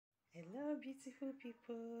Hello, beautiful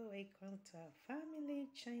people. Welcome to our family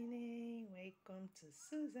channel. Welcome to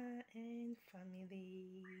Susan and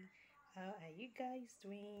family. How are you guys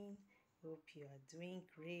doing? Hope you are doing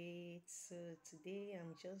great. So today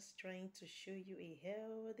I'm just trying to show you a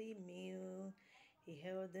healthy meal. A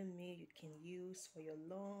healthy meal you can use for your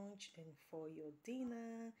lunch and for your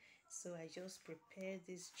dinner. So I just prepared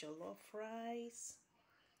this jollof rice.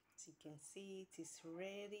 As you can see, it is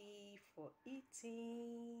ready for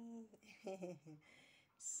eating.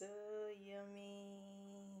 So yummy.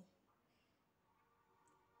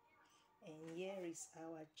 And here is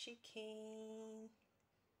our chicken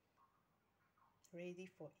ready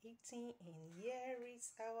for eating. And here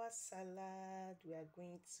is our salad we are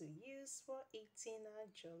going to use for eating our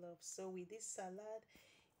jollof. So with this salad,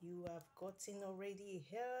 you have gotten already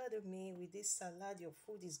a healthy meal. With this salad, your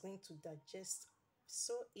food is going to digest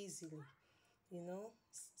so easily.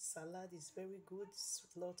 Salad is very good,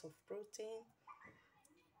 lot of protein,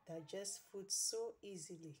 digest food so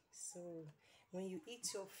easily. So when you eat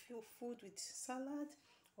your food with salad,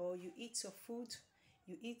 or you eat your food,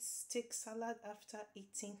 you take salad after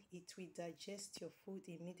eating, it will digest your food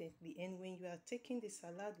immediately. And when you are taking the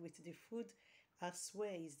salad with the food as well,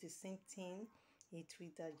 it's the same thing. It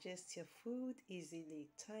will digest your food easily.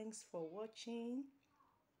 Thanks for watching.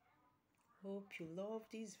 Hope you love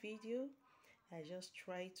this video. I just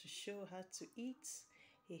try to show how to eat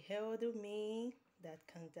a healthy meal that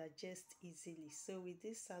can digest easily. So with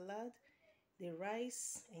this salad, the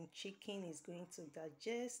rice and chicken is going to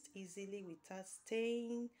digest easily without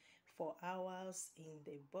staying for hours in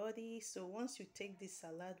the body. So once you take this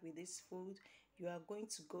salad with this food, you are going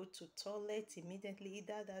to go to toilet immediately,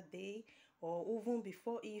 either that day or even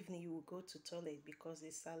before evening you will go to toilet, because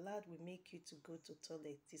the salad will make you to go to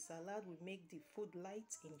toilet. The salad will make the food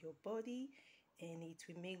light in your body, and it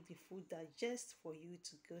will make the food digest for you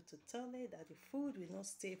to go to toilet, that the food will not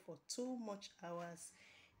stay for too much hours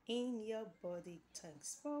in your body.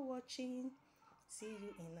 Thanks for watching. See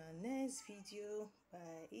you in our next video.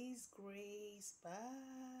 By His grace.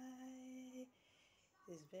 Bye.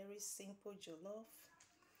 It's very simple jollof.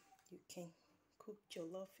 You can cook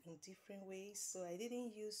jollof in different ways. So I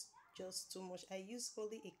didn't use just too much. I used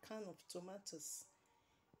only a can of tomatoes.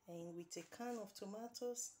 And with a can of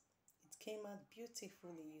tomatoes, it came out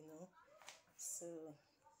beautifully. So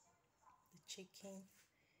the chicken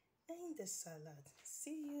and the salad.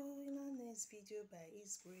 See you in our next video by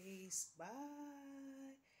His grace.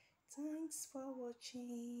 Bye. Thanks for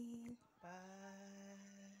watching. Bye.